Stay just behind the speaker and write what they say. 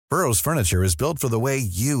Burrow's furniture is built for the way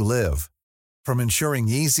you live. From ensuring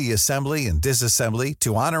easy assembly and disassembly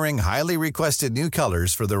to honoring highly requested new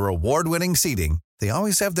colors for their award-winning seating, they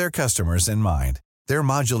always have their customers in mind. Their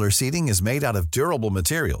modular seating is made out of durable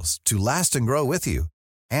materials to last and grow with you.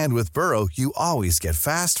 And with Burrow, you always get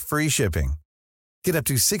fast, free shipping. Get up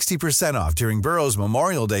to 60% off during Burrow's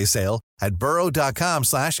Memorial Day sale at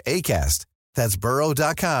burrow.com/ACAST. That's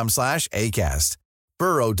burrow.com/ACAST.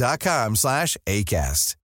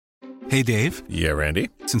 burrow.com/ACAST. Hey, Dave. Yeah, Randy.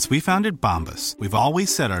 Since we founded Bombas, we've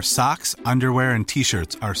always said our socks, underwear, and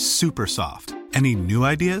T-shirts are super soft. Any new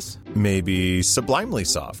ideas? Maybe sublimely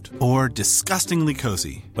soft. Or disgustingly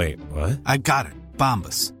cozy. Wait, what? I got it.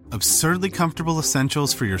 Bombas. Absurdly comfortable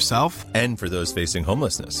essentials for yourself and for those facing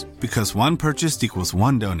homelessness. Because one purchased equals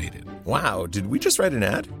one donated. Wow, did we just write an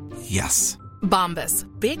ad? Yes. Bombas.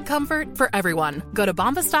 Big comfort for everyone. Go to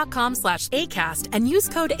bombas.com/ACAST and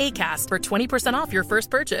use code ACAST for 20% off your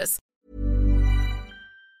first purchase.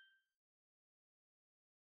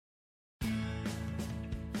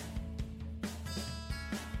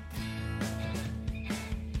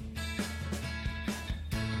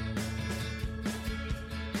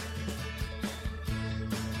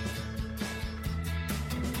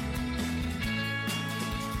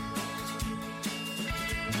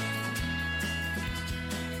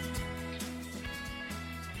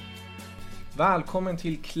 Välkommen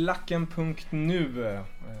till klacken.nu.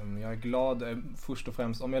 Jag är glad först och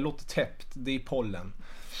främst om jag låter täppt. Det är pollen.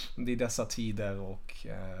 Det är dessa tider och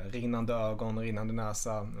rinnande ögon, rinnande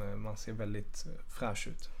näsa. Man ser väldigt fräsch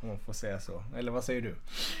ut om man får säga så. Eller vad säger du?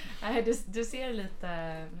 Nej, du ser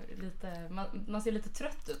lite man ser lite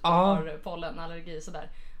trött ut och har pollenallergi sådär.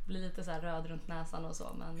 Blir lite så här röd runt näsan och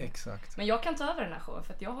så. Exakt. Men jag kan ta över den här showen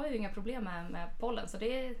för att jag har ju inga problem med pollen. Så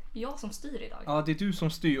det är jag som styr idag. Ja, det är du som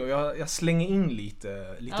styr och jag slänger in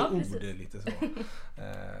lite ord. Lite så.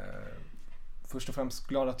 Först och främst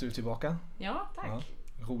glad att du är tillbaka. Ja, tack. Ja,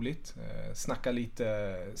 roligt. Snacka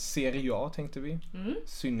lite Serie A tänkte vi.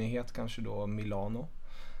 Synnerhet kanske då Milano.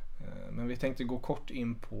 Men vi tänkte gå kort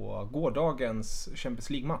in på gårdagens Champions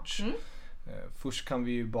League-match. Först kan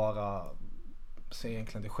vi ju bara säga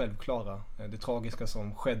egentligen det självklara. Det tragiska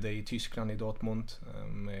som skedde i Tyskland i Dortmund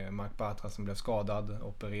med Marc Bartra som blev skadad,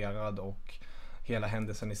 opererad och hela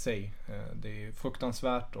händelsen i sig. Det är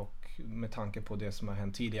fruktansvärt och med tanke på det som har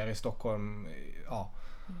hänt tidigare i Stockholm,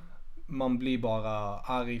 man blir bara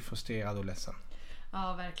arg, frustrerad och ledsen.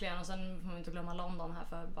 Ja, verkligen. Och sen får vi inte glömma London här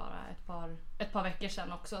för bara ett par veckor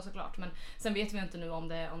sedan också såklart. Men sen vet vi inte nu om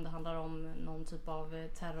det handlar om någon typ av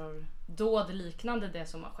terrordåd liknande det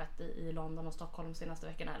som har skett i London och Stockholm de senaste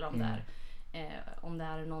veckorna. Eller om det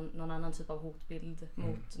är någon annan typ av hotbild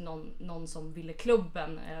mot någon som ville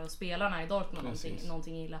klubben och spelarna i Dortmund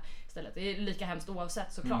någonting illa istället. Det är lika hemskt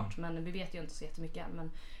oavsett såklart, men vi vet ju inte så jättemycket än.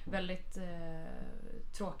 Men väldigt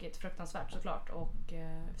tråkigt, fruktansvärt såklart. Och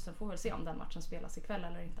sen får vi väl se om den matchen spelas ikväll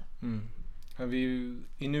eller inte.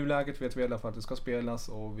 I nuläget vet vi i alla fall att det ska spelas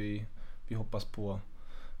och vi hoppas på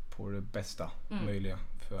det bästa möjliga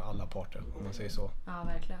för alla parter, om man säger så. Ja,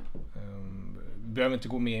 verkligen. Vi behöver inte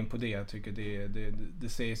gå mer in på det. Jag tycker det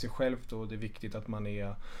säger sig självt och det är viktigt att man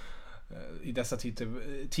är i dessa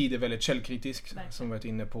tider väldigt källkritisk, verkligen. Som vi varit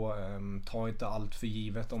inne på. Ta inte allt för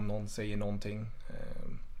givet om någon säger någonting.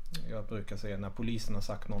 Jag brukar säga när polisen har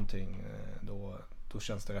sagt någonting då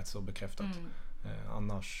känns det rätt så bekräftat.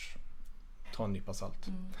 Annars ta en nypa salt.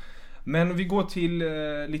 Men vi går till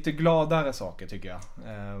lite gladare saker tycker jag.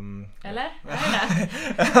 Eller?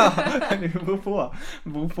 Det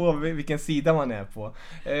beror på vilken sida man är på.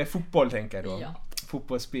 Fotboll tänker jag då. Ja.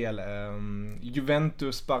 Fotbollsspel.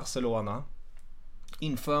 Juventus Barcelona.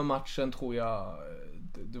 Inför matchen tror jag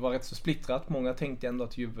det var rätt så splittrat. Många tänkte ändå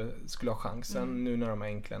att Juve skulle ha chansen nu när de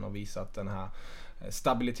äntligen har visat den här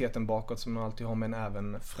stabiliteten bakåt som de alltid har, men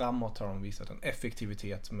även framåt har de visat en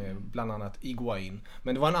effektivitet med bland annat Higuaín.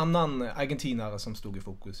 Men det var en annan argentinare som stod i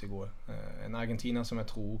fokus igår. En argentinare som jag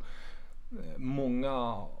tror många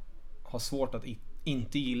har svårt att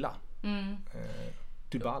inte gilla.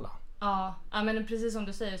 Dybala. Ja, men precis som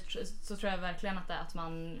du säger så tror jag verkligen att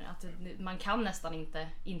man kan nästan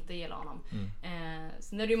inte gilla honom.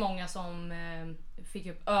 Sen är det ju många som fick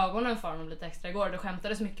upp ögonen för honom lite extra igår. Det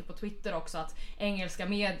skämtades mycket på Twitter också att engelska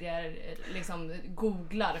medier liksom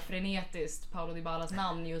googlar frenetiskt Paulo Dybalas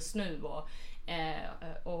namn just nu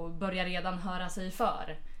och börjar redan höra sig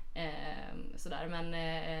för. Sådär.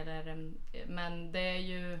 Men det är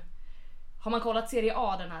ju, har man kollat Serie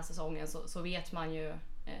A den här säsongen så vet man ju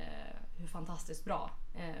hur fantastiskt bra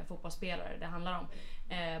fotbollsspelare det handlar om.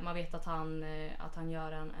 Man vet att han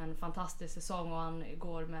gör en fantastisk säsong och han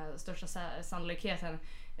går med största sannolikheten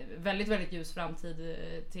väldigt, väldigt ljus framtid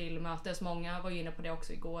till mötes. Många var ju inne på det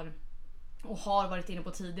också igår och har varit inne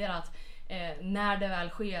på tidigare att när det väl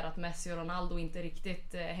sker att Messi och Ronaldo inte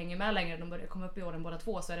riktigt hänger med längre, de börjar komma upp i åren båda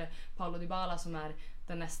två, så är det Paulo Dybala som är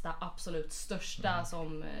den nästa absolut största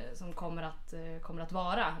som kommer att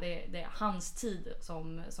vara. Det är hans tid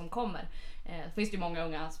som kommer. Det finns ju många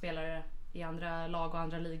unga spelare i andra lag och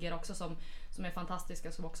andra ligor också som är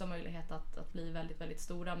fantastiska, som också har möjlighet att bli väldigt, väldigt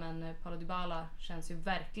stora, men Paulo Dybala känns ju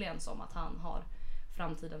verkligen som att han har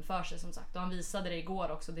framtiden för sig, som sagt, och han visade det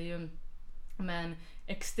igår också. Det är ju med en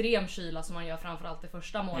extrem kyla som han gör framförallt i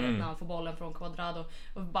första målet när han får bollen från Cuadrado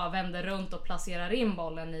och bara vänder runt och placerar in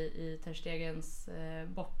bollen i Ter Stegens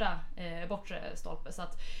bortre stolpe. Så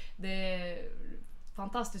att det är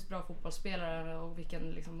fantastiskt bra fotbollsspelare och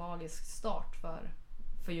vilken liksom magisk start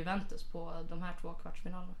för Juventus på de här 2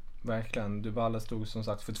 kvartsfinalerna. Verkligen, Dybala stod som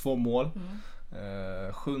sagt för 2 mål.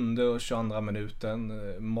 7:e och 22:a minuten,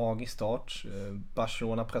 magisk start.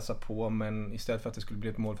 Barcelona pressar på, men istället för att det skulle bli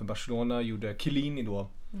ett mål för Barcelona gjorde Chiellini då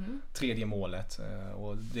 3:e målet.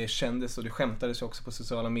 Och det kändes, och det skämtades också på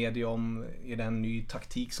sociala medier om, är det en ny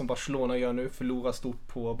taktik som Barcelona gör nu? Förlorar stort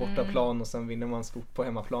på bortaplan och sen vinner man stort på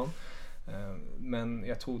hemmaplan. Men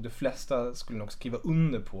jag tror de flesta skulle nog skriva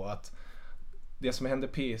under på att det som hände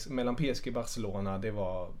mellan PSG och Barcelona,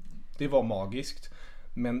 det var magiskt.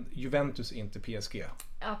 Men Juventus är inte PSG.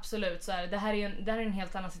 Absolut, så här, det här är en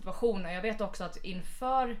helt annan situation. Jag vet också att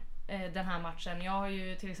inför den här matchen, jag har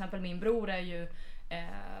ju till exempel, min bror är ju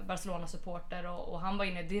Barcelona-supporter och han var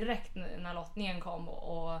inne direkt när lottningen kom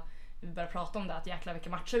och vi började prata om det, att jäkla vilka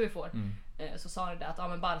matcher vi får. Så sa det att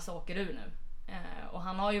men Barca åker ur nu. Och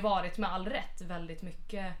han har ju varit med all rätt väldigt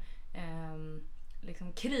mycket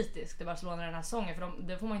liksom kritisk till Barcelona den här säsongen, för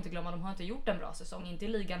det får man inte glömma, de har inte gjort en bra säsong, inte i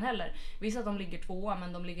ligan heller. Visst att de ligger 2,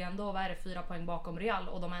 men de ligger ändå 4 poäng bakom Real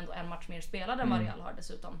och de har ändå en match mer spelade än vad Real har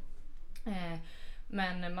dessutom.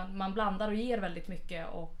 Men man blandar och ger väldigt mycket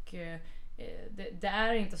och det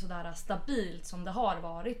är inte så där stabilt som det har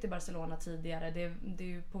varit i Barcelona tidigare. Det är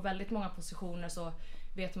ju på väldigt många positioner så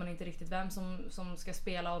vet man inte riktigt vem som ska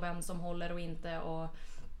spela och vem som håller och inte, och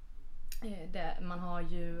man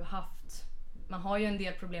har ju en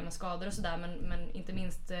del problem med skador och sådär, men inte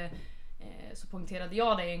minst så poängterade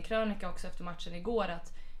jag det i en krönika också efter matchen igår,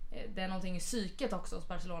 att det är någonting i psyket också hos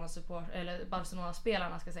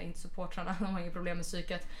Barcelona-spelarna, ska jag säga, inte supportrarna, de har inget problem med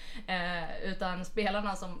psyket, utan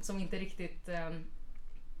spelarna som inte riktigt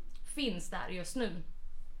finns där just nu.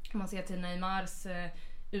 Man ser till Neymars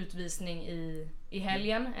utvisning i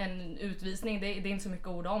helgen, en utvisning, det är inte så mycket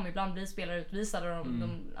att orda om. Ibland blir spelare utvisade och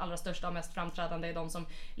de allra största och mest framträdande är de som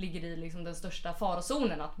ligger i liksom den största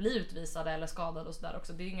farozonen att bli utvisade eller skadade och sådär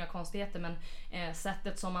också. Det är ju inga konstigheter, men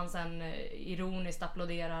sättet som man sen ironiskt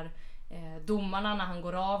applåderar domarna när han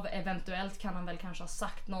går av, eventuellt kan han väl kanske ha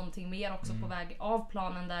sagt någonting mer också på väg av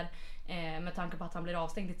planen där, med tanke på att han blir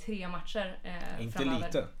avstängd i 3 matcher inte framöver.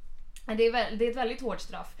 Lite. Det är ett väldigt hårt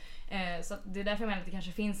straff. Så det är därför jag menar att det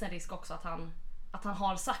kanske finns en risk också att han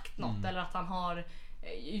har sagt något eller att han har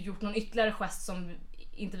gjort någon ytterligare gest som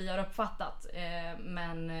inte vi har uppfattat.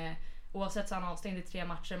 Men oavsett så är han avstängd i 3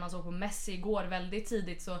 matcher. Man såg på Messi igår väldigt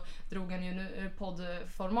tidigt, så drog han ju nu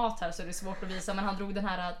poddformat här så det är svårt att visa, men han drog den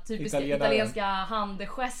här typiska italienska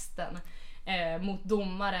handgesten mot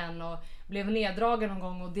domaren och blev neddragen någon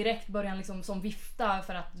gång och direkt började han liksom som vifta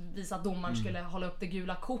för att visa att domaren skulle hålla upp det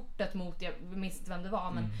gula kortet mot, jag minns inte vem det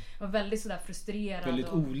var, men var väldigt sådär frustrerad. Väldigt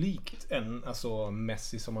olikt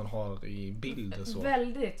Messi som man har i bild och så.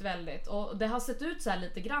 Väldigt, väldigt. Och det har sett ut så här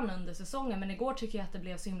lite grann under säsongen, men igår tycker jag att det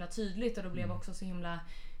blev så himla tydligt, och det blev också så himla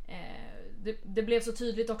det blev så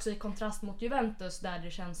tydligt också i kontrast mot Juventus, där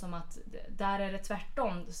det känns som att där är det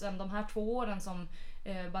tvärtom. Sen de här 2 åren som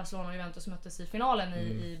Barcelona och Juventus möttes i finalen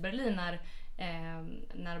i Berlin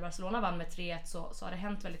när Barcelona vann med 3-1, så har det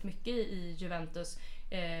hänt väldigt mycket i Juventus.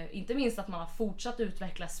 Inte minst att man har fortsatt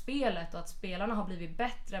utveckla spelet och att spelarna har blivit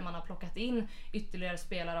bättre. Man har plockat in ytterligare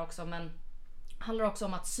spelare också, men det handlar också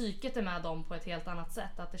om att psyket är med dem på ett helt annat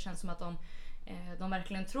sätt. Att det känns som att de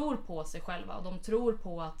verkligen tror på sig själva, och de tror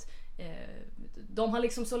på att de har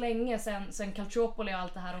liksom så länge sen Calciopoli och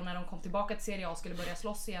allt det här, och när de kom tillbaka till Serie A och skulle börja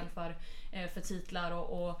slåss igen för titlar,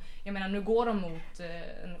 och jag menar, nu går de mot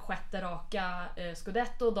en 6:e raka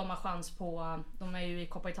Scudetto. De har chans på, de är ju i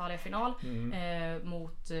Coppa Italia-final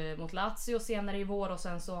mot Lazio senare i vår, och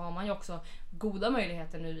sen så har man ju också goda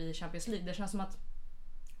möjligheter nu i Champions League. Det känns som att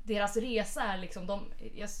deras resa är liksom,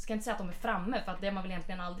 jag ska inte säga att de är framme, för att det är man väl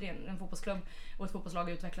egentligen aldrig. En fotbollsklubb och ett fotbollslag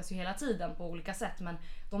utvecklas ju hela tiden på olika sätt, men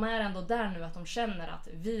de är ändå där nu att de känner att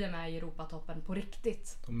vi är med i Europatoppen på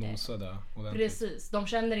riktigt. De nosar där ordentligt. Precis, de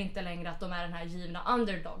känner inte längre att de är den här givna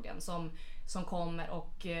underdoggen som kommer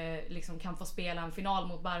och liksom kan få spela en final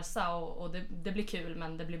mot Barca och det blir kul,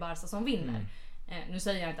 men det blir Barca som vinner. Nu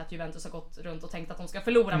säger jag inte att Juventus har gått runt och tänkt att de ska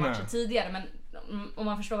förlora matcher tidigare, men om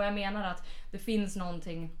man förstår vad jag menar, att det finns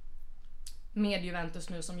någonting med Juventus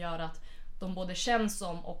nu som gör att de både känns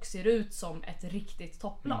som och ser ut som ett riktigt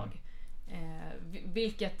topplag.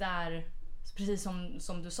 Vilket är, precis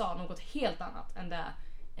som du sa, något helt annat än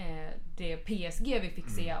det PSG vi fick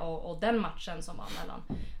se och den matchen som var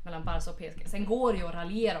mellan Barca och PSG. Sen går det ju att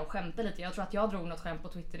raljera och skämta lite. Jag tror att jag drog något skämt på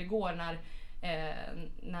Twitter igår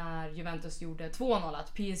när Juventus gjorde 2-0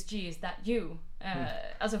 att PSG is that you.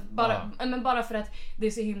 Alltså bara för att det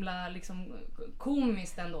är så himla liksom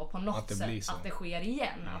komiskt ändå på något sätt att det sker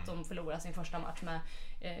igen, att de förlorar sin första match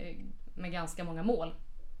med ganska många mål.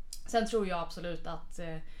 Sen tror jag absolut att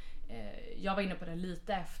jag var inne på det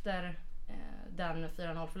lite efter den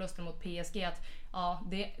 4-0-förlusten mot PSG, att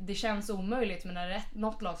det känns omöjligt, men när det är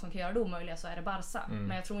något lag som kan göra det omöjliga så är det Barca.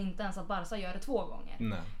 Men jag tror inte ens att Barca gör det 2 gånger.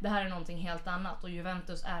 Nej. Det här är någonting helt annat och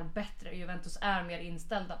Juventus är bättre. Juventus är mer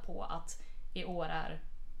inställda på att i år är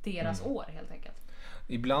deras år helt enkelt.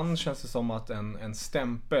 Ibland känns det som att en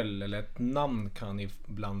stämpel eller ett namn kan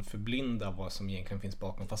ibland förblinda vad som egentligen finns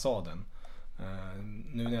bakom fasaden.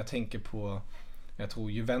 Nu när jag tänker på, jag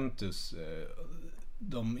tror Juventus,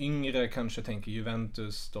 de yngre kanske tänker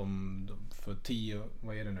Juventus, de för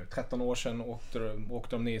 13 år sedan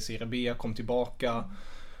åkte de ner i Serie B, kom tillbaka,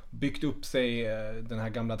 byggt upp sig den här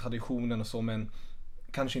gamla traditionen och så, men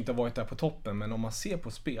kanske inte varit där på toppen. Men om man ser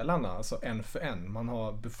på spelarna, alltså en för en, man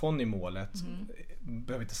har Buffon i målet,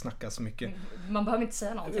 behöver inte snacka så mycket. Man behöver inte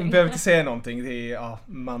säga någonting. Det är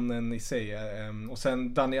mannen i sig. Och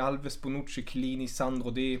sen Dani Alves, Bonucci, Chiellini,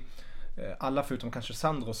 Sandro, det är alla förutom kanske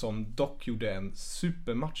Sandro som dock gjorde en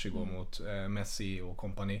supermatch igår mot Messi och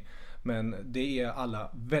kompani. Men det är alla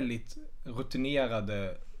väldigt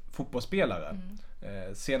rutinerade fotbollsspelare.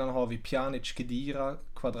 Sedan har vi Pjanic, Khedira,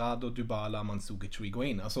 Cuadrado, Dybala, Mandzukic och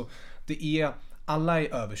Higuain. Alltså alla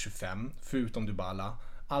är över 25 förutom Dybala.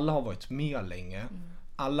 Alla har varit med länge.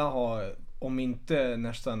 Alla har, om inte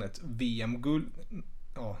nästan ett VM-guld,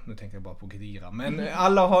 nu tänker jag bara på Khedira, men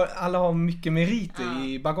alla har mycket meriter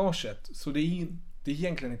i bagaget. Så det är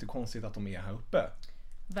egentligen inte konstigt att de är här uppe.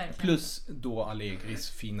 Verkligen. Plus då Allegris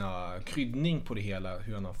fina kryddning på det hela,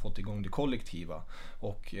 hur han har fått igång det kollektiva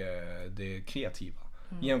och det kreativa.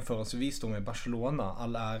 Jämförelsevis då med Barcelona,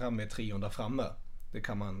 all ära med 300 framme. Det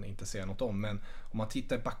kan man inte säga något om, men om man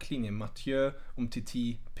tittar i backlinjen, Mathieu,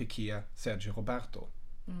 Umtiti, Piqué, Sergio Roberto.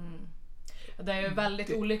 Det är ju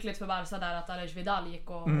väldigt olyckligt för Barca där att Alex Vidal gick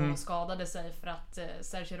och skadade sig, för att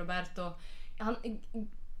Sergio Roberto, han,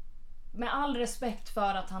 med all respekt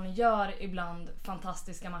för att han gör ibland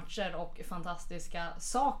fantastiska matcher och fantastiska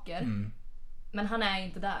saker, men han är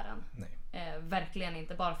inte där än. Nej. Verkligen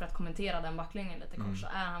inte, bara för att kommentera den backlinjen lite kort, så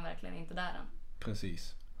är han verkligen inte där än.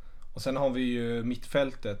 Precis. Och sen har vi ju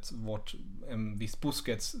mittfältet, vart en viss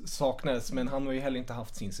Busquets saknades, men han har ju heller inte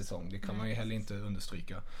haft sin säsong. Det kan man ju heller inte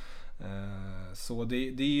understryka. Så det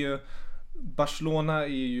är ju, Barcelona är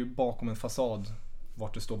ju bakom en fasad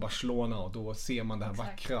vart det står Barcelona, och då ser man det här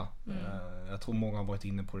vackra. Jag tror många har varit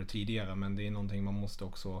inne på det tidigare, men det är någonting man måste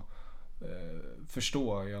också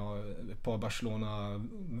förstå. Jag har ett par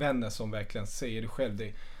Barcelona-vänner som verkligen säger det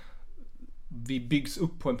själv. Vi byggs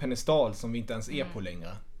upp på en pedestal som vi inte ens är på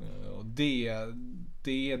längre. Och det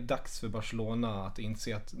är dags för Barcelona att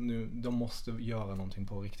inse att nu de måste göra någonting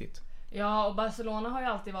på riktigt. Ja, och Barcelona har ju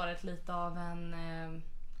alltid varit lite av en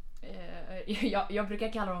jag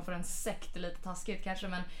brukar kalla dem för en sekt, lite taskigt kanske,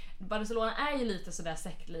 men Barcelona är ju lite sådär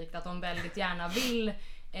sektlikt, att de väldigt gärna vill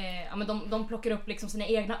men de plockar upp liksom sina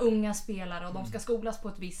egna unga spelare, och de ska skolas på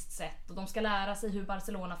ett visst sätt, och de ska lära sig hur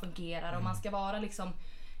Barcelona fungerar, och man ska vara liksom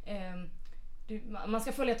man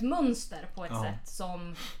ska följa ett mönster på ett sätt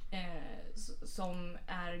som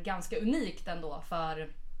är ganska unikt ändå för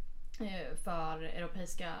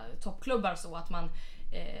europeiska toppklubbar, så att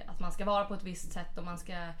man ska vara på ett visst sätt, och man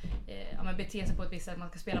ska bete sig på ett visst sätt, man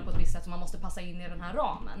ska spela på ett visst sätt, så man måste passa in i den här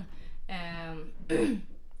ramen.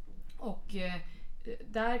 Och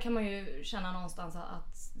där kan man ju känna någonstans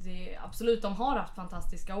att absolut, de har haft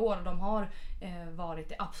fantastiska år, och de har varit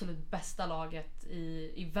det absolut bästa laget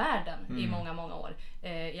i världen i många, många år.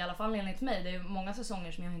 I alla fall enligt mig. Det är många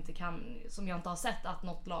säsonger som jag inte har sett att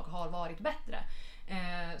något lag har varit bättre.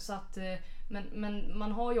 Så att, men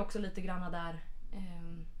man har ju också lite granna där,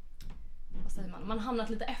 vad säger man hamnat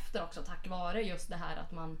lite efter också, tack vare just det här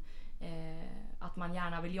att man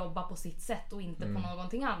gärna vill jobba på sitt sätt och inte på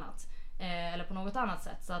någonting annat, eller på något annat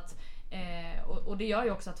sätt. Så att, och det gör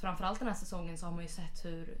ju också att framförallt den här säsongen så har man ju sett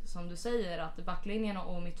hur, som du säger, att backlinjen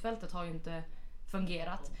och mittfältet har ju inte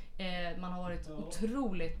fungerat. Man har varit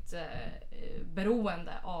otroligt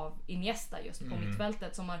beroende av Iniesta just på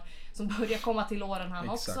mittfältet som börjar komma till åren han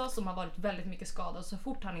också, som har varit väldigt mycket skadad. Så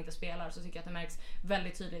fort han inte spelar så tycker jag att det märks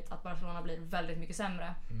väldigt tydligt att Barcelona blir väldigt mycket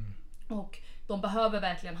sämre. Och de behöver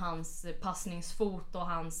verkligen hans passningsfot och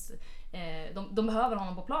hans de behöver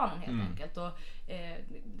honom på planen helt enkelt. Och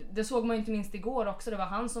det såg man ju inte minst igår också. Det var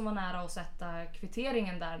han som var nära att sätta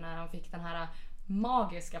kvitteringen där när han fick den här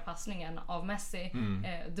magiska passningen av Messi.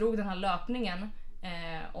 Drog den här löpningen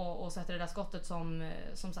och sätter det där skottet som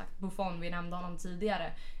sagt Buffon, vi nämnde honom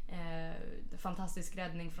tidigare. Fantastisk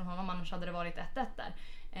räddning från honom, annars hade det varit 1-1 där.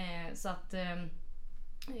 Så att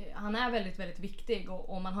han är väldigt, väldigt viktig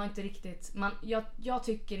och man har inte riktigt jag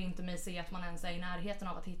tycker inte mig se att man ens är i närheten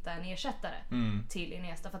av att hitta en ersättare till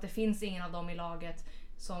Iniesta, för att det finns ingen av dem i laget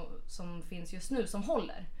som finns just nu som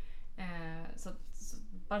håller. Så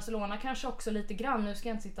Barcelona kanske också lite grann, nu ska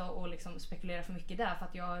jag inte sitta och liksom spekulera för mycket där, för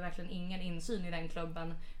att jag har verkligen ingen insyn i den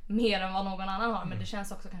klubben mer än vad någon annan har, men det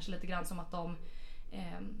känns också kanske lite grann som att de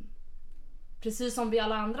precis som vi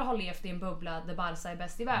alla andra har levt i en bubbla där Barca är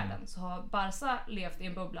bäst i världen, så har Barca levt i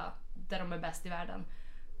en bubbla där de är bäst i världen.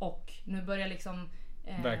 Och nu börjar liksom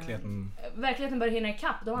verkligheten börjar hinna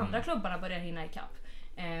ikapp. De andra klubbarna börjar hinna ikapp.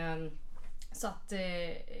 Så att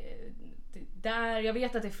där, jag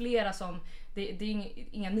vet att det är flera som det är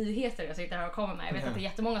inga nyheter jag sitter här och kommer med. Jag vet att det är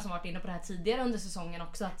jättemånga som varit inne på det här tidigare under säsongen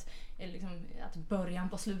också, att början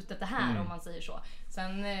på slutet det här, om man säger så.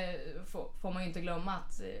 Sen får man ju inte glömma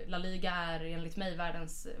att La Liga är enligt mig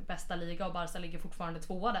världens bästa liga och Barca ligger fortfarande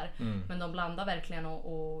 2 där. Men de blandar verkligen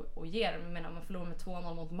och ger. Jag menar, man förlorar med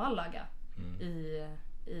 2-0 mot Malaga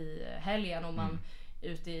i helgen, och man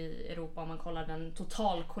ute i Europa, om man kollar den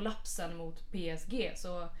totalkollapsen mot PSG,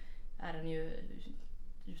 så är den ju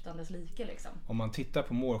utan dess like liksom. Om man tittar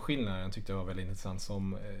på målskillnaden, tyckte jag var väldigt intressant,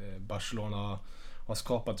 som Barcelona har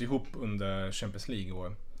skapat ihop under Champions League,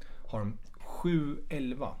 och har de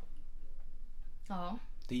 7-11. Ja.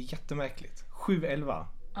 Det är jättemärkligt. 7-11.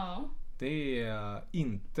 Ja. Det är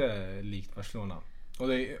inte likt Barcelona. Och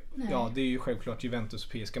det är ju självklart Juventus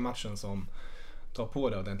PSG-matchen som tar på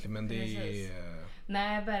det ordentligt, men det är...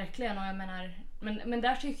 Nej, verkligen. Och jag menar, men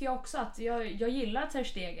där tycker jag också att jag gillar Ter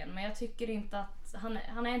Stegen, men jag tycker inte att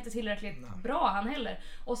han är inte tillräckligt bra han heller.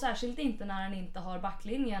 Och särskilt inte när han inte har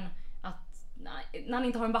backlinjen när han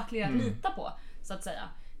inte har en backlinje att lita på, så att säga.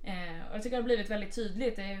 Och jag tycker det har blivit väldigt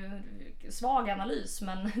tydligt. Det är en svag analys,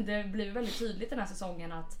 men det blir väldigt tydligt den här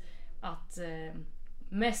säsongen att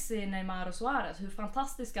Messi, Neymar och Suarez, hur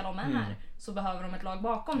fantastiska de är, så behöver de ett lag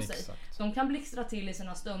bakom sig. De kan blixtra till i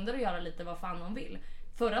sina stunder och göra lite vad fan de vill.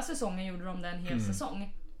 Förra säsongen gjorde de det en hel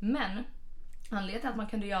säsong. Men anledningen till att man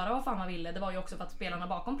kunde göra vad fan man ville, det var ju också för att spelarna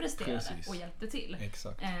bakom presterade och hjälpte till.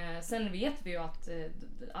 Sen vet vi ju att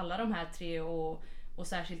alla de här tre och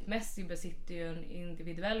särskilt Messi besitter ju en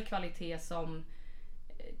individuell kvalitet som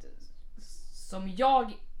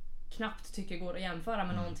jag knappt tycker går att jämföra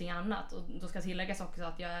med någonting annat. Och då ska tilläggas också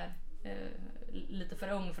att jag är lite för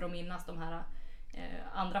ung för att minnas de här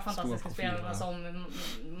andra fantastiska spelarna som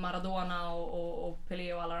Maradona och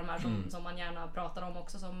Pelé och alla de här som man gärna pratar om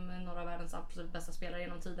också som några av världens absolut bästa spelare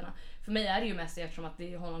genom tiderna. För mig är det ju Messi, eftersom att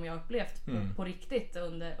det är honom jag upplevt på riktigt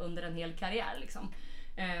under en hel karriär liksom.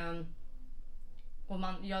 Och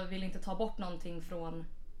jag vill inte ta bort någonting från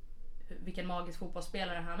vilken magisk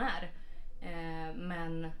fotbollsspelare han är,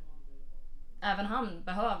 men även han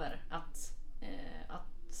behöver att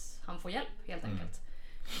han får hjälp helt enkelt.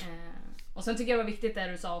 Och sen tycker jag det var viktigt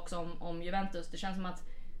det du sa också om Juventus. Det känns som att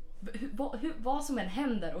vad som än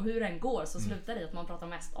händer och hur det än går, så slutar det i att man pratar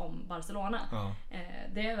mest om Barcelona.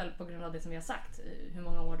 Det är väl på grund av det som vi har sagt, hur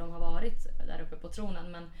många år de har varit där uppe på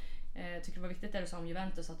tronen. Men jag tycker det var viktigt det du sa om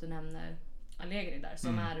Juventus, att du nämner Allegri där,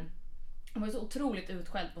 som han var så otroligt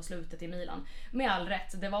utskälld på slutet i Milan. Med all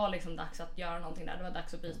rätt, det var liksom dags att göra någonting där. Det var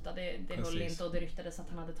dags att byta, det höll inte, och det ryktades att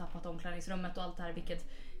han hade tappat omklädningsrummet och allt det här, vilket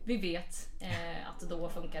vi vet att då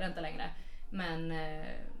funkar det inte längre.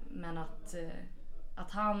 Men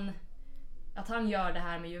att han gör det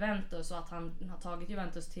här med Juventus, och att han har tagit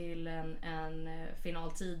Juventus till en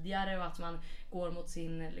final tidigare, och att man går mot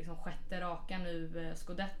sin liksom 6:e raka nu,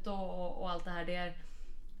 Scudetto och allt det här,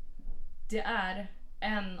 det är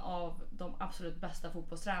en av de absolut bästa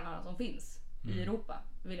fotbollstränarna som finns i Europa,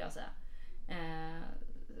 vill jag säga.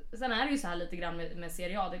 Sen är det ju så här lite grann med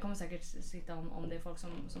Serie A. Det kommer säkert sitta om det är folk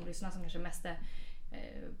som lyssnar som kanske mest är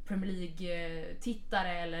Premier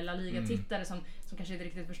League-tittare eller La Liga-tittare som kanske inte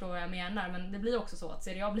riktigt förstår vad jag menar. Men det blir också så att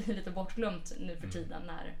Serie A blir lite bortglömt nu för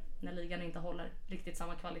tiden när ligan inte håller riktigt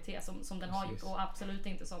samma kvalitet som den har gjort, och absolut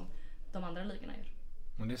inte som de andra ligorna gör.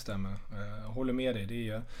 Men det stämmer. Jag håller med dig. Det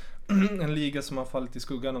är en liga som har fallit i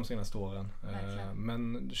skuggan de senaste åren.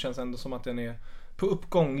 Men det känns ändå som att den är på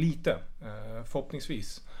uppgång lite.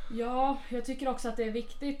 Förhoppningsvis. Ja, jag tycker också att det är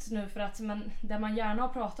viktigt nu för att det man gärna har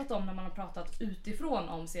pratat om när man har pratat utifrån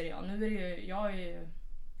om Serie A. Nu är det ju, jag är ju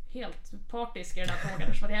helt partisk i den här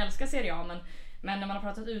frågan för att jag älskar Serie A, men när man har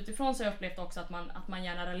pratat utifrån så har jag upplevt också att man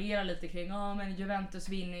gärna raljerar lite kring men Juventus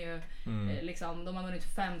vinner ju liksom, de har vunnit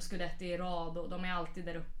 5 scudetti i rad och de är alltid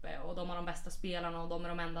där uppe och de har de bästa spelarna och de är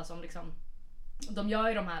de enda som liksom, de gör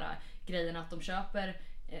ju de här grejerna att de köper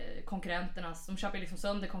konkurrenterna, de köper liksom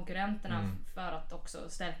sönder konkurrenterna för att också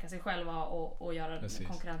stärka sig själva och göra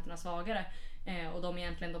konkurrenterna svagare. Och de är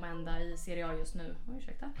egentligen de enda i Serie A just nu,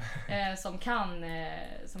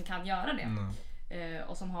 som kan göra det.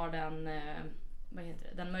 Och som har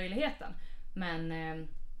den möjligheten. Men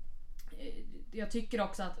jag tycker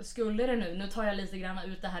också att skulle det nu tar jag lite grann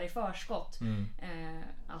ut det här i förskott,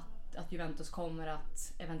 att Juventus kommer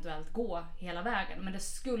att eventuellt gå hela vägen. Men det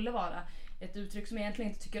skulle vara ett uttryck som jag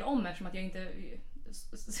egentligen inte tycker om, eftersom att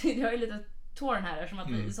jag är lite torn här, eftersom att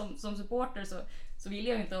vi som supporter så vill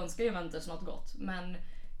jag inte önska Juventus något gott. Men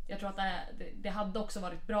jag tror att det hade också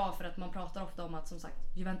varit bra, för att man pratar ofta om att, som sagt,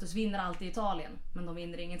 Juventus vinner alltid i Italien, men de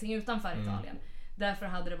vinner ingenting utanför Italien. Därför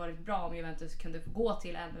hade det varit bra om Juventus kunde gå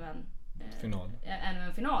till ännu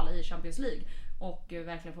en final i Champions League och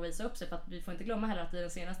verkligen få visa upp sig. För att vi får inte glömma heller att i den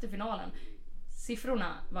senaste finalen,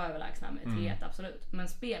 siffrorna var överlägsna med 3-1 absolut, men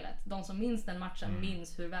spelet, de som minns den matchen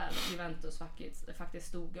minns hur väl Juventus faktiskt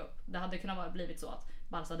stod upp. Det hade kunnat blivit så att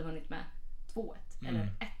Barca hade vunnit med 2-1 eller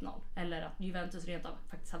 1-0, eller att Juventus rent av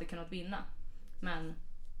faktiskt hade kunnat vinna. Men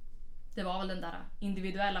det var väl den där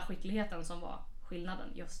individuella skickligheten som var skillnaden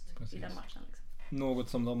just i den matchen liksom. Något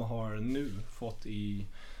som de har nu fått i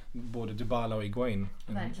både Dybala och Higuain,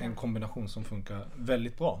 en kombination som funkar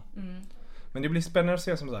väldigt bra. Men det blir spännande att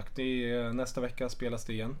se, som sagt. Det är, nästa vecka spelas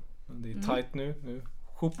det igen. Det är tight nu.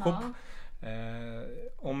 Hopp.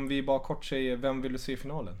 Om vi bara kort säger, vem vill du se i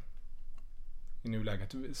finalen i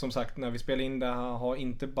nuläget? Som sagt, när vi spelar in det har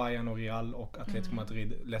inte Bayern och Real och Atletico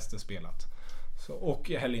Madrid, Leicester spelat. Så, och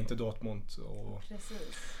heller inte Dortmund och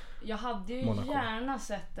precis. Jag hade ju Monaco. Gärna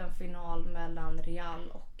sett en final mellan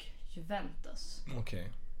Real och Juventus. Okej.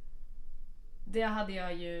 Det hade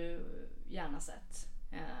jag ju gärna sett.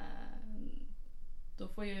 Då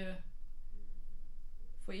får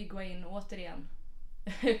Higuain återigen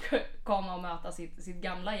komma och möta sitt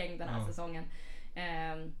gamla gäng den här säsongen.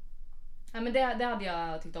 Men det hade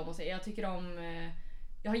jag tyckt om att se.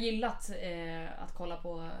 Jag har gillat att kolla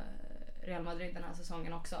på Real Madrid den här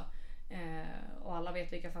säsongen också. Och alla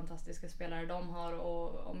vet vilka fantastiska spelare de har,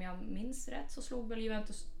 och om jag minns rätt så slog väl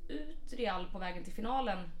Juventus ut Real på vägen till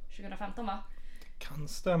finalen 2015, va? Kan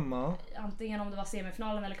stämma. Antingen om det var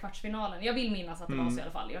semifinalen eller kvartsfinalen. Jag vill minnas att det var så i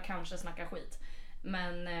alla fall. Jag kanske snackar skit.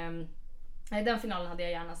 Men den finalen hade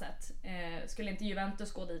jag gärna sett. Skulle inte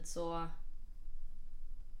Juventus gå dit så...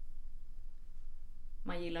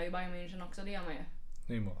 Man gillar ju Bayern München också, det gör man ju.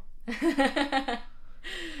 Det är bra.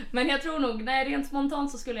 Men jag tror nog, rent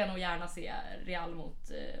spontant så skulle jag nog gärna se Real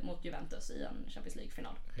mot Juventus i en Champions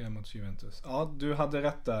League-final. Real mot Juventus. Ja, du hade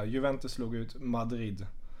rätt där. Juventus slog ut Madrid.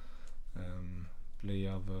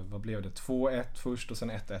 Vad blev det? 2-1 först och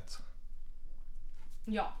sen 1-1.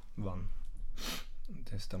 Ja. Vann.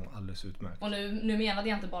 Det stämmer alldeles utmärkt. Och nu menade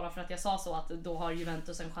jag inte bara för att jag sa så att då har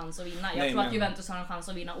Juventus en chans att vinna. Jag tror att Juventus har en chans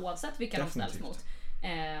att vinna oavsett vilka de ställs mot.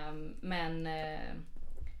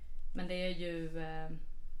 Men det är ju...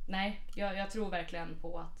 Nej, jag tror verkligen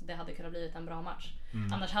på att det hade kunnat bli en bra match.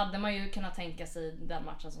 Annars hade man ju kunnat tänka sig den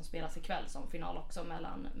matchen som spelas ikväll som final också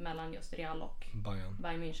mellan just Real och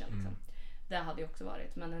Bayern München liksom. Det hade ju också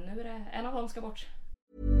varit, men nu är det en av dem ska bort.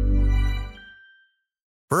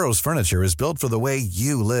 Burrow's furniture is built for the way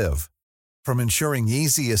you live. From ensuring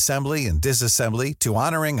easy assembly and disassembly to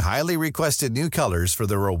honoring highly requested new colors for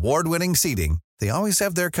their award-winning seating, they always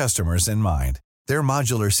have their customers in mind. Their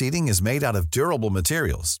modular seating is made out of durable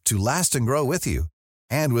materials to last and grow with you.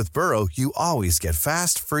 And with Burrow, you always get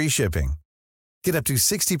fast, free shipping. Get up to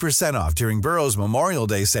 60% off during Burrow's Memorial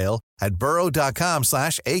Day sale at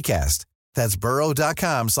burrow.com/ACAST. That's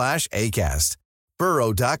burrow.com/ACAST.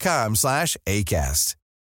 burrow.com/ACAST.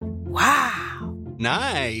 Wow.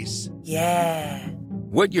 Nice. Yeah.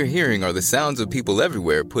 What you're hearing are the sounds of people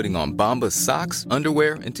everywhere putting on Bombas socks,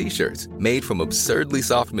 underwear, and T-shirts made from absurdly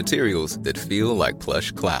soft materials that feel like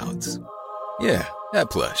plush clouds. Yeah, that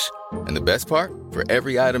plush. And the best part? For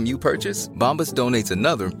every item you purchase, Bombas donates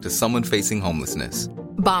another to someone facing homelessness.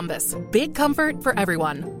 Bombas. Big comfort for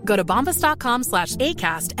everyone. Go to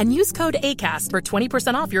bombas.com/ACAST and use code ACAST for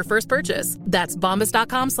 20% off your first purchase. That's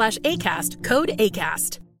bombas.com/ACAST. Code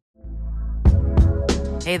ACAST.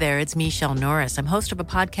 Hey there, it's Michelle Norris. I'm host of a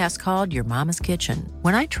podcast called Your Mama's Kitchen.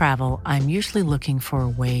 When I travel, I'm usually looking for a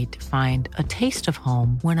way to find a taste of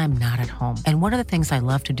home when I'm not at home. And one of the things I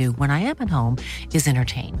love to do when I am at home is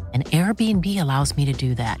entertain. And Airbnb allows me to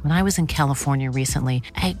do that. When I was in California recently,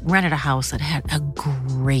 I rented a house that had a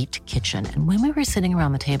great kitchen. And when we were sitting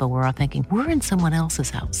around the table, we were all thinking, we're in someone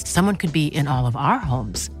else's house. Someone could be in all of our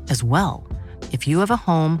homes as well. If you have a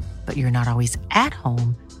home, but you're not always at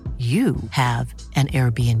home, you have an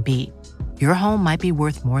Airbnb. Your home might be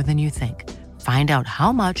worth more than you think. Find out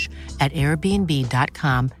how much at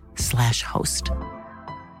airbnb.com/host.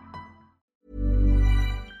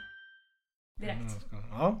 Direkt.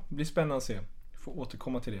 Ja, det blir spännande att se. Vi får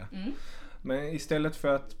återkomma till det. Men istället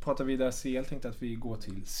för att prata vidare CL tänkte jag att vi går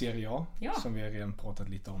till Serie A, som vi har redan pratat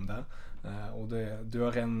lite om där. Och du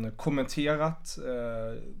har redan kommenterat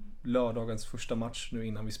lördagens första match nu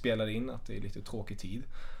innan vi spelade in, att det är lite tråkig tid.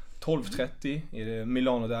 12:30 är det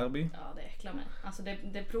Milano-derby. Ja, det äcklar mig. Alltså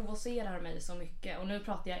det provocerar mig så mycket. Och nu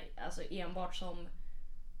pratar jag alltså enbart som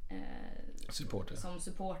supporter. Som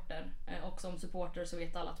supporter. Och som supporter så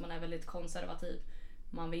vet alla att man är väldigt konservativ.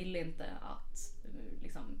 Man vill inte att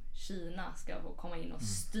liksom, Kina ska komma in och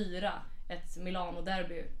styra ett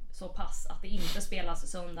Milano-derby så pass att det inte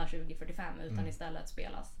spelas söndag 20:45 utan istället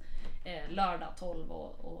spelas lördag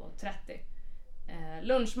 12:30.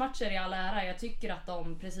 Lunchmatcher i all ära. Jag tycker att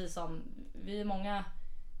de, precis som vi är många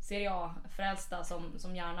Serie A-frälsta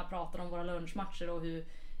som gärna pratar om våra lunchmatcher och hur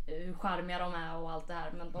charmiga de är och allt det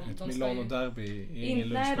här. Men de Milano-derby är ingen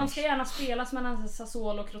lunchmatch. Nej, de ska gärna spelas mellan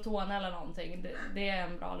Sassuolo och Crotone eller någonting. Det är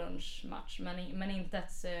en bra lunchmatch. Men inte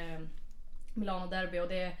ett Milano-derby. Och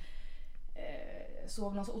det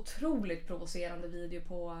såg någon så otroligt provocerande video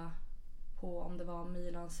på om det var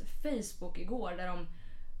Milans Facebook igår, där de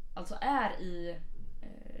alltså är i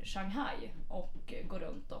Shanghai och går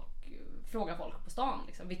runt och frågar folk på stan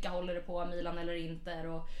liksom, vilka håller det på, Milan eller Inter,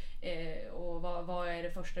 och vad är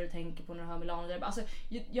det första du tänker på när du hör Milano. Alltså,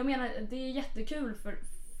 jag menar, det är jättekul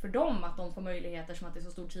för dem att de får möjligheter, som att det är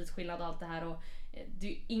så stor tidsskillnad och allt det här, och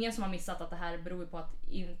det är ingen som har missat att det här beror på att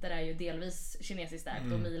Inter är ju delvis kinesiskt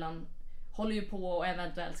ägt och Milan håller ju på och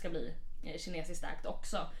eventuellt ska bli kinesiskt ägt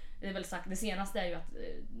också. Det är väl sagt, det senaste är ju att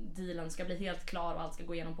dealen ska bli helt klar och allt ska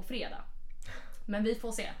gå igenom på fredag. Men vi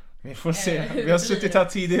får se. Vi får se. Vi har suttit här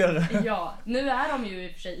tidigare. Ja, nu är de ju i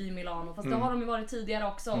och för sig i Milano, fast då har de ju varit tidigare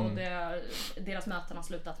också, och deras möten har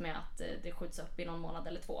slutat med att det skjuts upp i någon månad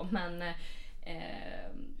eller två. Men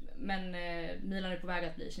Milan är på väg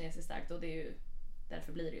att bli kinesiskt ägt, och det är ju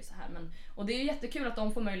därför blir det ju så här. Och det är ju jättekul att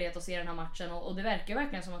de får möjlighet att se den här matchen, och det verkar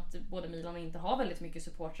verkligen som att både Milan och Inter har väldigt mycket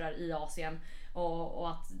supportrar i Asien, och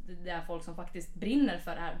att det är folk som faktiskt brinner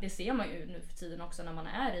för det här. Det ser man ju nu för tiden också när man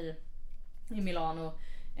är i Milano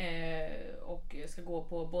och ska gå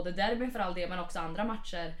på både derby för all det, men också andra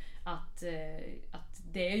matcher, att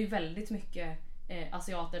det är ju väldigt mycket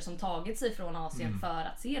asiater som tagit sig från Asien för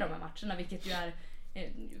att se de här matcherna, vilket ju är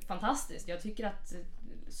fantastiskt. Jag tycker att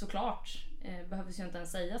såklart behövs ju inte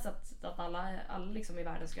ens sägas att alla liksom i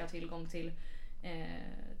världen ska ha tillgång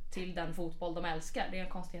till den fotboll de älskar. Det är en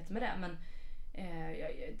konstighet med det, men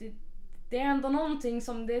det är ändå någonting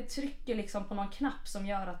som det trycker liksom på någon knapp som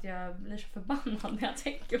gör att jag blir så förbannad när jag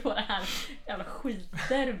tänker på det här jävla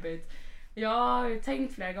skitderbyt. Jag har ju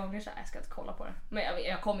tänkt flera gånger så här, jag ska inte kolla på det. Men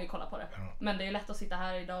jag kommer ju kolla på det. Men det är lätt att sitta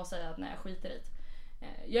här idag och säga att nej, jag skiter i det.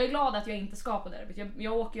 Jag är glad att jag inte ska på derbyt.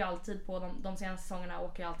 Jag åker ju alltid på de senaste säsongerna,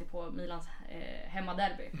 åker jag alltid på Milans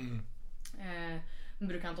hemmaderby. Men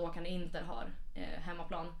brukar inte åka när Inter har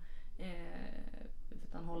hemmaplan.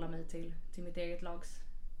 Utan hålla mig till mitt eget lags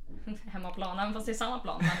hemmaplan, även fast det är samma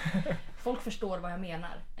plan. Men folk förstår vad jag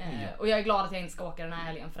menar. Och jag är glad att jag inte ska åka den här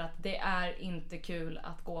helgen, för att det är inte kul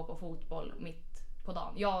att gå på fotboll mitt på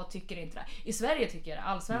dagen. Jag tycker inte det. I Sverige tycker jag det,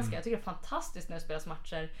 allsvenska. Jag tycker det är fantastiskt när det spelas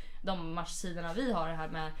matcher. De matchsidorna vi har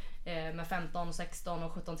här med 15, 16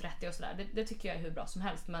 och 17:30 och sådär. Det tycker jag är hur bra som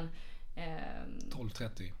helst. Men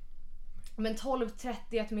 12:30. Men 12:30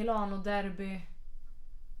 ett Milano-derby.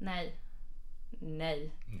 Nej.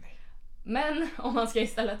 Men om man ska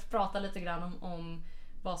istället prata lite grann om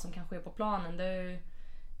vad som kan ske på planen. Det är ju,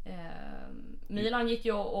 Milan gick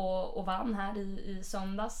ju och vann här i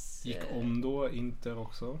söndags. Gick om då, Inter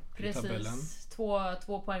också i tabellen. Precis,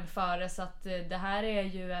 två poäng före. Så att det här är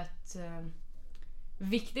ju ett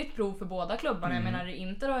viktigt prov för båda klubbarna. Jag menar,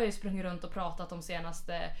 Inter har ju sprungit runt och pratat de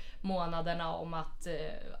senaste månaderna om att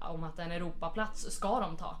en Europaplats ska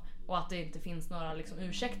de ta. och att det inte finns några liksom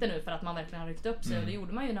ursäkter nu för att man verkligen har ryckt upp sig. Och det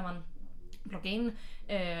gjorde man ju när man plockade in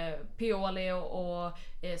Pioli och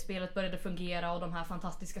spelet började fungera, och de här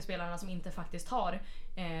fantastiska spelarna som inte faktiskt har,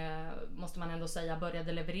 måste man ändå säga,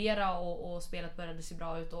 började leverera och spelet började se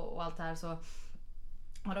bra ut och allt det här, så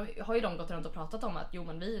har ju de gått runt och pratat om att jo,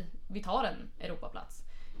 men vi tar en Europaplats.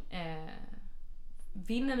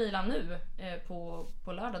 Vinner Milan nu på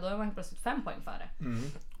lördag, då är man plötsligt 5 poäng före.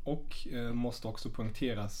 Och måste också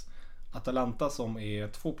poängteras Atalanta som är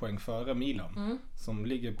 2 poäng före Milan, som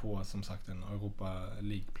ligger på som sagt en Europa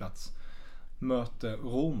League-plats, möter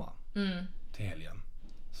Roma till helgen.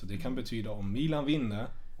 Så det kan betyda om Milan vinner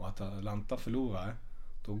och Atalanta förlorar,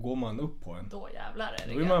 då går man upp på en. Då jävlar är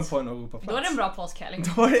det. Då är man på en Europaplats. Då är det en bra påskkärling.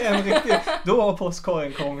 Då har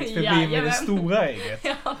påskkorgen kommit förbi med det stora ägget.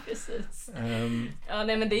 Ja, precis. Ja,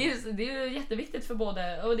 nej, men det är ju jätteviktigt för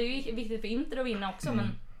både, och det är ju viktigt för Inter att vinna också, men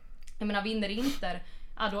jag menar, vinner Inter,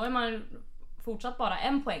 ja, då är man fortsatt bara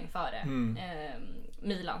 1 poäng före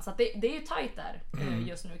Milan. Så att det är ju tajt där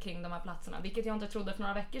just nu kring de här platserna, vilket jag inte trodde för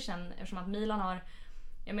några veckor sedan, eftersom att Milan har,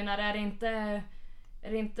 jag menar, är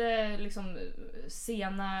det inte liksom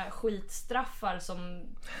sena skitstraffar som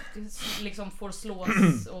liksom får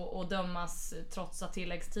slås och dömas trots att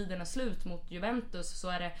tilläggstiden är slut mot Juventus, så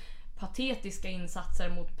är det patetiska insatser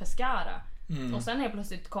mot Pescara. Och sen helt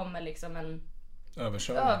plötsligt kommer liksom en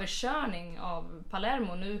överkörning av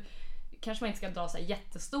Palermo. Nu kanske man inte ska dra så här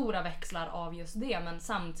jättestora växlar av just det, men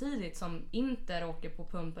samtidigt som Inter åker på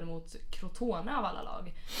pumpen mot Crotone av alla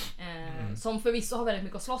lag, som förvisso har väldigt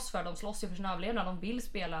mycket att slåss för. De slåss ju för sin överlevnad, de vill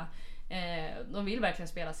spela, de vill verkligen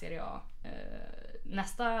spela Serie A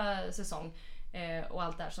nästa säsong, och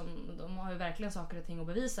allt där, som de har ju verkligen saker och ting att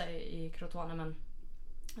bevisa i Crotone, men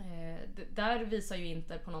där visar ju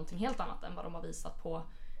Inter på någonting helt annat än vad de har visat på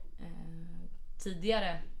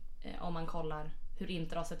tidigare, om man kollar hur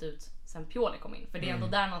Inter har sett ut sen Pioli kom in. För det är ändå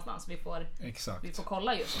där någonstans vi får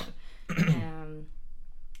kolla just nu.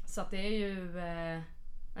 Så att det är ju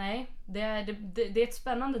det är ett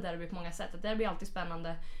spännande derby på många sätt. Det derby är alltid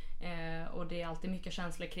spännande, och det är alltid mycket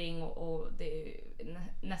känslor kring, och det är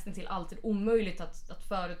nästan till alltid omöjligt att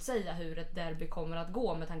förutsäga hur ett derby kommer att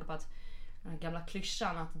gå, med tanke på att den gamla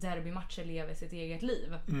klyschan att derbymatcher lever sitt eget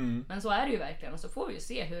liv. Men så är det ju verkligen, och så får vi ju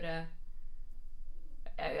se hur det.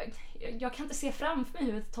 Jag kan inte se framför mig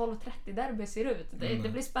hur ett 12:30 derby ser ut.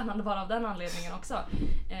 Det blir spännande bara av den anledningen också.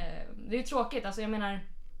 Det är ju tråkigt, alltså jag menar,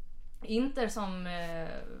 Inter som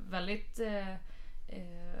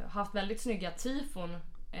haft väldigt snygga tifon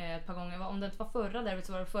ett par gånger. Om det inte var förra derbyt,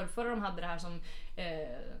 så var det förra de hade det här som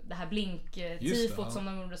det här blink-tifot som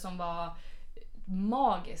de gjorde, som var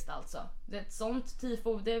magiskt alltså. Det är ett sånt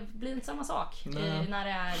tifo, det blir inte samma sak när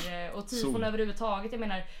det är, och tifon överhuvudtaget. Jag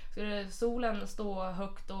menar, skulle solen stå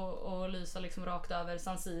högt och lysa liksom rakt över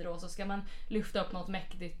San Siro, och så ska man lyfta upp något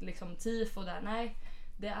mäktigt liksom tifo där. Nej,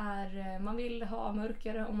 det är, man vill ha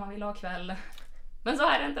mörkare och man vill ha kväll. Men så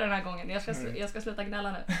är det inte den här gången. Jag ska sluta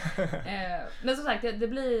gnälla nu. Men som sagt,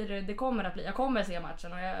 det kommer att bli, jag kommer se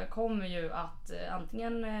matchen, och jag kommer ju att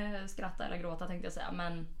antingen skratta eller gråta, tänkte jag säga,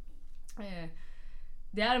 men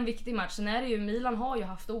det är en viktig match. Sen är det ju, Milan har ju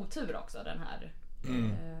haft otur också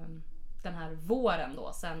den här våren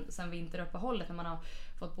då, sen vinteruppehållet, när man har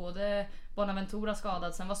fått både Bonaventura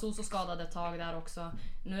skadad, sen var Suso skadad ett tag där också.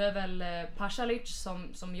 Nu är väl Pasalic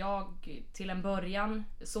som jag till en början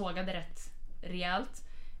sågade rätt rejält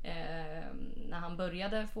när han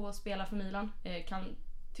började få spela för Milan. Kan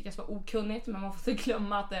tyckas vara okunnigt, men man får inte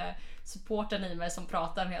glömma att det är supporten i mig som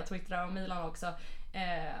pratar när jag twittrar om Milan också.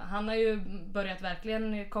 Han har ju börjat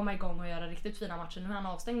verkligen komma igång och göra riktigt fina matcher. Nu är han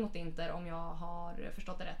avstängd mot Inter, om jag har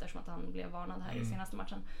förstått det rätt, eftersom att han blev varnad här i senaste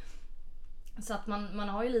matchen. Så att man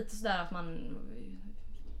har ju lite sådär att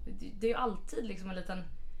det är ju alltid liksom en liten,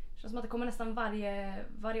 det känns som att det kommer nästan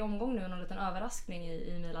varje omgång nu en liten överraskning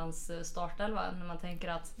i Milans startelva, när man tänker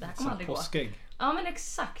att det här kommer aldrig gå. Påskägg. Ja, men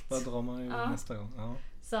exakt. Vad drar man ju nästa gång. Ja.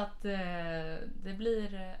 Så att det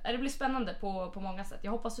blir spännande på många sätt.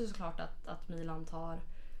 Jag hoppas ju såklart att Milan tar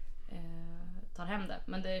hem det.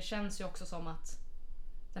 Men det känns ju också som att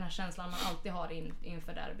den här känslan man alltid har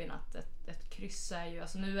inför derbyn, att ett kryss är ju,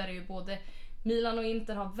 alltså nu är det ju både Milan och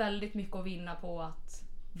Inter har väldigt mycket att vinna på att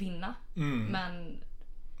vinna. Men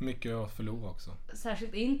mycket att förlora också.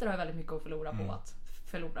 Särskilt Inter har väldigt mycket att förlora på att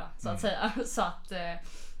förlora, så att säga. Så att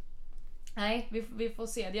nej, vi får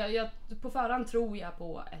se. Jag på förhand tror jag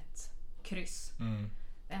på ett kryss.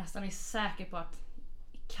 Jag är nästan säker på att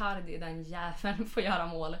Icardi, den jäveln, får göra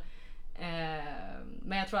mål.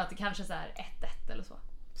 Men jag tror att det kanske är så här 1-1 eller så.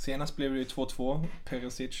 Senast blev det ju 2-2.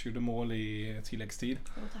 Perisic gjorde mål i tilläggstid.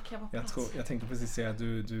 Jag tänkte precis säga att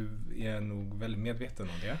du är nog väldigt medveten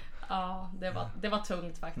om det. Ja, det var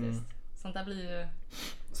tungt faktiskt. Sånt där blir ju...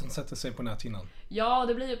 Sånt sätter sig på näthinnan. Ja,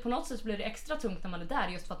 det blir på något sätt blir det extra tungt när man är där,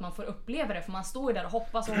 just för att man får uppleva det. För man står ju där och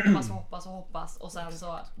hoppas och sen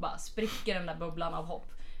så bara spricker den där bubblan av hopp.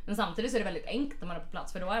 Men samtidigt så är det väldigt enkelt när man är på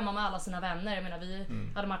plats, för då är man med alla sina vänner. Jag menar, vi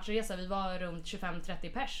hade matchresa, vi var runt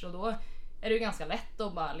 25-30 pers, och då är det ju ganska lätt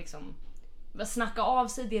att bara liksom snacka av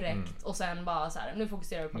sig direkt och sen bara så här, nu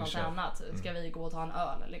fokuserar vi på något annat. Ska vi gå och ta en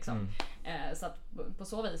öl liksom. Så att på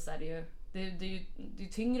så vis är det ju det är ju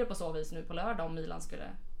tyngre på så vis nu på lördag om Milan skulle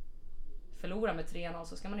förlora med 3-0,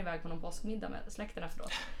 så ska man iväg på någon påskmiddag med släkten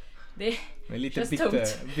efteråt. Det är lite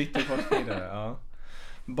tungt. bitter påskmiddag, ja.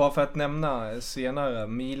 Bara för att nämna senare,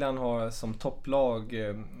 Milan har som topplag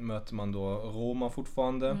möter man då Roma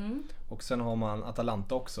fortfarande och sen har man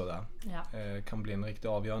Atalanta också där. Ja. Kan bli en riktigt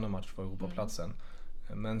avgörande match för Europaplatsen.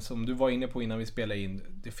 Men som du var inne på innan vi spelade in,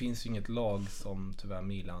 det finns ju inget lag som tyvärr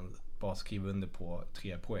Milan bara skriver under på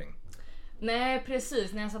 3 poäng. Nej,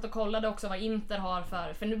 precis. När jag satt och kollade också vad Inter har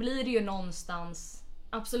för nu blir det ju någonstans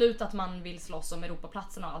absolut att man vill slåss om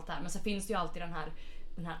Europaplatsen och allt det här, men så finns det ju alltid den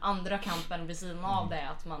här andra kampen vid sidan av det,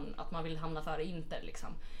 att man vill hamna före Inter liksom.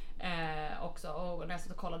 Också, och när jag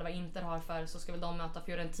satt och kollade vad Inter har för, så ska väl de möta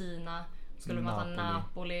Fiorentina, skulle möta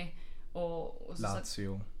Napoli och så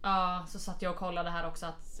Lazio. Så satt jag och kollade här också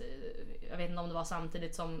att jag vet inte om det var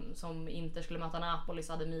samtidigt som Inter skulle möta Napoli,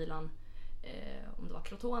 så hade Milan om det var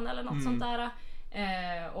Crotone eller något sånt där,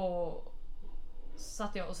 och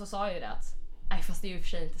satt jag och så sa jag ju det att nej, fast det är ju för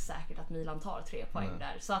sig inte säkert att Milan tar 3 poäng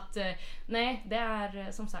där. Så att nej, det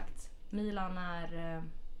är som sagt, Milan är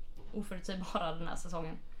oförutsägbara den här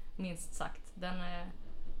säsongen, minst sagt. Den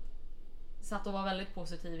satt och var väldigt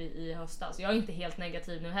positiv i höstas. Jag är inte helt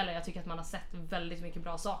negativ nu heller. Jag tycker att man har sett väldigt mycket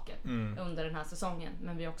bra saker under den här säsongen,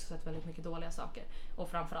 men vi har också sett väldigt mycket dåliga saker. Och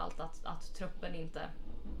framförallt att truppen inte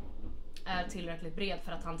är tillräckligt bred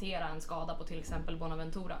för att hantera en skada på till exempel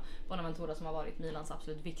Bonaventura som har varit Milans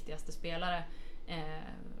absolut viktigaste spelare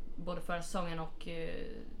både förra säsongen och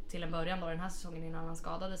till en början då den här säsongen innan han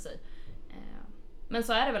skadade sig. Men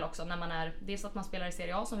så är det väl också när man är, dels att man spelar i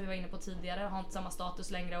Serie A som vi var inne på tidigare, har inte samma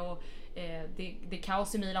status längre, och det är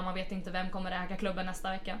kaos i Milan. Man vet inte vem kommer äga klubben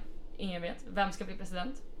nästa vecka. Ingen vet. Vem ska bli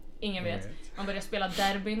president? Ingen vet. Man börjar spela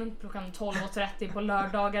derbyn klockan 12:30 på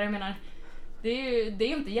lördagar. Jag menar, det är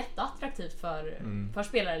ju inte jätteattraktivt för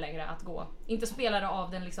spelare längre att gå. Inte spelare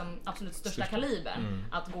av den liksom absolut största kalibern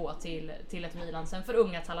att gå till ett Milan. Sen för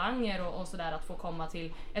unga talanger och sådär, att få komma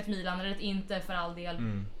till ett Milan eller ett Inter för all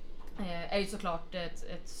del är ju såklart ett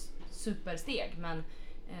supersteg. Men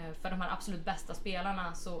för de här absolut bästa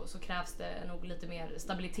spelarna så krävs det nog lite mer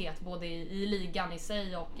stabilitet både i ligan i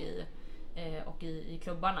sig och i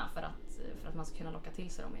klubbarna för att man ska kunna locka till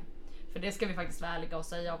sig dem igen. För det ska vi faktiskt vara ärliga och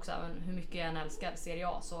säga också, även hur mycket jag än älskar Serie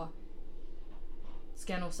A, så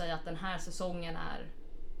ska jag nog säga att den här säsongen är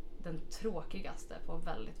den tråkigaste på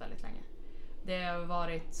väldigt, väldigt länge. Det har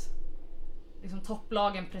varit liksom,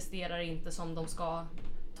 topplagen presterar inte som de ska.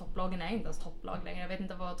 Topplagen är inte ens topplag längre. Jag vet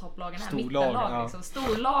inte vad topplagen är. Mittenlag liksom.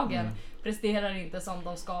 Storlagen presterar inte som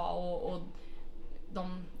de ska, och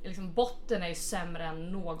de, liksom, botten är ju sämre än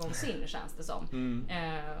någonsin känns det som.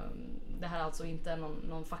 Det här är alltså inte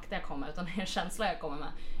någon fakta jag kommer med, utan en känsla jag kommer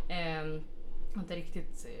med. Jag har inte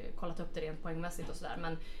riktigt kollat upp det rent poängmässigt och sådär,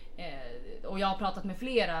 men och jag har pratat med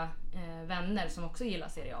flera vänner som också gillar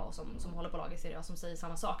Serie A och som håller på lag i Serie A, som säger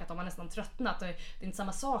samma sak, att de har nästan tröttnat. Det är inte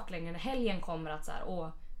samma sak längre när helgen kommer, att så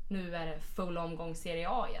här, nu är det full omgång Serie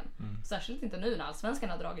A igen. Särskilt inte nu när Allsvenskan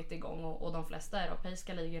har dragit igång och de flesta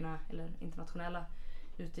europeiska ligorna eller internationella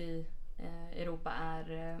ute i Europa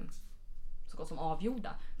är så gott som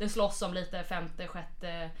avgjorda. Det slåss om lite 5:e,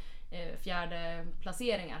 6:e, 4:e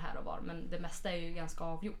placeringar här och var, men det mesta är ju ganska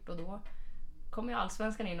avgjort, och då kommer ju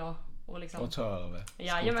Allsvenskan in och liksom... Och tar över.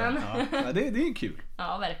 Jajamän. Ja, det är kul.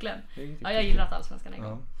 Ja, verkligen. Ja, jag gillar att Allsvenskan är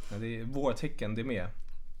igång. Ja, det är våra tecken, det är med.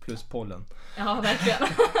 Plus pollen. Ja, verkligen.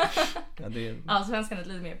 Ja, det är... Allsvenskan är ett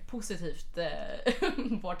lite mer positivt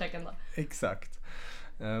vårtecken då. Exakt.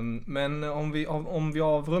 Men om vi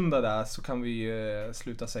avrundar där, så kan vi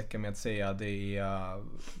sluta säcka med att säga att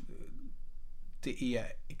det är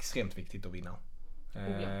extremt viktigt att vinna.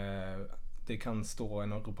 Det kan stå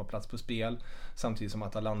en Europaplats på spel, samtidigt som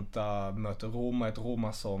Atalanta möter Roma, ett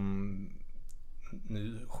Roma som,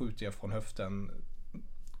 nu skjuter jag från höften,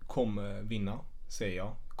 kommer vinna, säger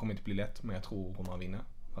jag. Kommer inte bli lätt, men jag tror Roma vinner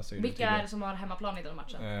Vilka är det som har hemmaplan i den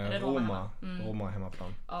matchen? Är det Roma. Roma har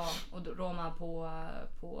hemmaplan. Ja, och Roma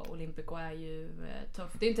på Olympico är ju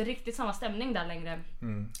tufft. Det är inte riktigt samma stämning där längre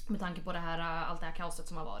med tanke på allt det här kaoset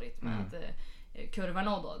som har varit med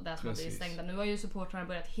kurvorna och då, där som har blivit stängda. Nu har ju supportrarna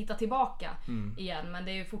börjat hitta tillbaka igen, men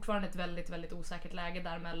det är ju fortfarande ett väldigt, väldigt osäkert läge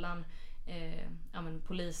där mellan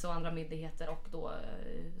polis och andra myndigheter och då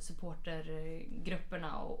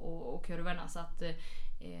supportergrupperna och kurvorna, så att det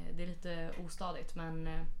är lite ostadigt,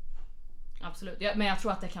 men absolut. Men jag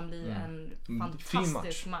tror att det kan bli en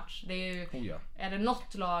fantastisk match. Det är ju, är det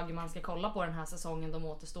något lag man ska kolla på den här säsongen, de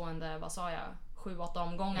återstående, 7-8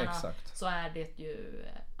 omgångarna, så är det ju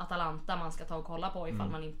Atalanta man ska ta och kolla på ifall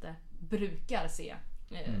man inte brukar se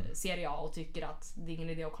Serie A och tycker att det är ingen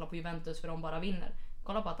idé att kolla på Juventus för de bara vinner.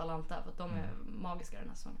 Kolla på Atalanta, för att de är magiska den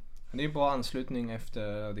här säsongen. Det är bra anslutning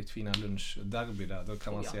efter ditt fina lunchderby där. Då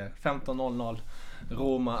kan man se 15:00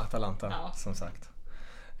 Roma-Atalanta, som sagt.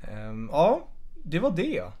 Ja, det var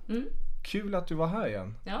det. Kul att du var här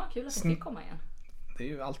igen. Ja, kul att jag fick komma igen. Det är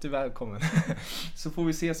ju alltid välkommen. Så får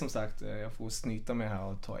vi se, som sagt. Jag får snyta mig här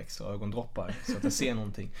och ta extra ögondroppar så att jag ser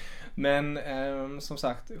någonting. Men som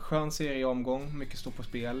sagt, skön serieomgång. Mycket står på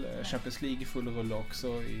spel. Champions League i full rulle också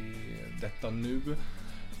i detta nu.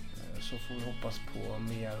 Så får vi hoppas på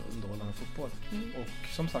mer underhållande fotboll. Och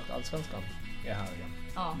som sagt, Allsvenskan är här igen.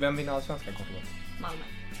 Ja. Vem vinner Allsvenskan, kort och gott? Malmö.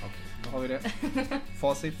 Okej, då har vi det.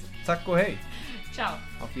 Facit. Tack och hej. Ciao.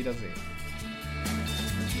 Auf Wiedersehen.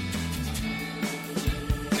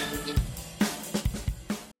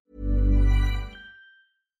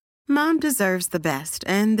 Mom deserves the best,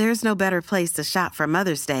 and there's no better place to shop for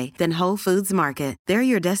Mother's Day than Whole Foods Market. They're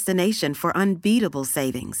your destination for unbeatable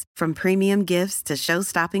savings, from premium gifts to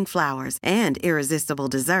show-stopping flowers and irresistible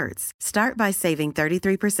desserts. Start by saving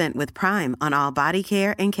 33% with Prime on all body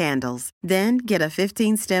care and candles. Then get a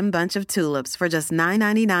 15-stem bunch of tulips for just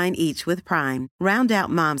 $9.99 each with Prime. Round out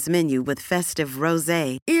Mom's menu with festive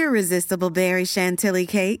rosé, irresistible berry chantilly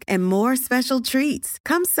cake, and more special treats.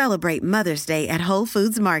 Come celebrate Mother's Day at Whole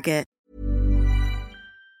Foods Market.